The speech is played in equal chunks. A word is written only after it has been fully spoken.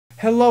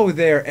Hello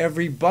there,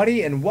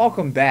 everybody, and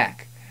welcome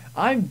back.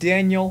 I'm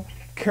Daniel,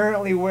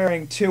 currently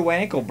wearing 2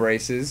 ankle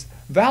braces,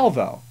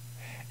 Valvo.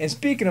 And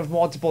speaking of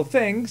multiple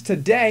things,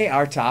 today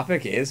our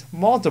topic is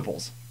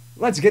multiples.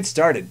 Let's get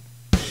started.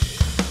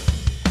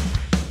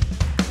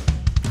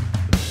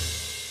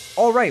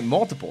 Alright,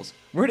 multiples.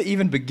 Where to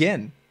even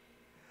begin?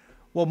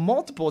 Well,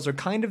 multiples are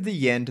kind of the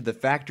yin to the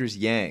factor's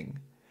yang.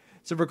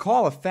 So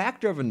recall a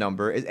factor of a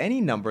number is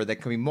any number that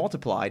can be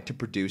multiplied to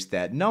produce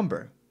that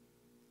number.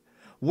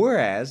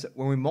 Whereas,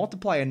 when we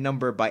multiply a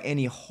number by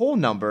any whole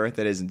number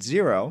that isn't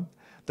zero,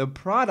 the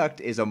product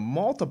is a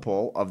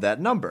multiple of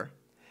that number.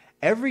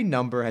 Every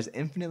number has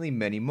infinitely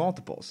many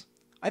multiples.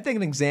 I think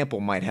an example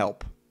might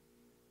help.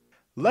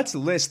 Let's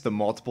list the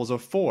multiples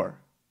of 4.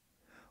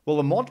 Well,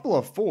 a multiple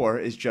of 4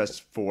 is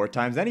just 4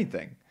 times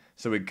anything.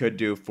 So we could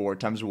do 4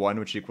 times 1,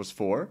 which equals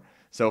 4.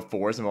 So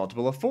 4 is a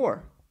multiple of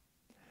 4.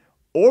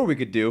 Or we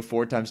could do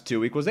 4 times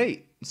 2 equals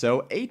 8.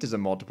 So 8 is a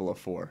multiple of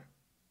 4.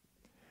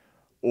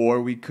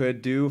 Or we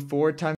could do 4 times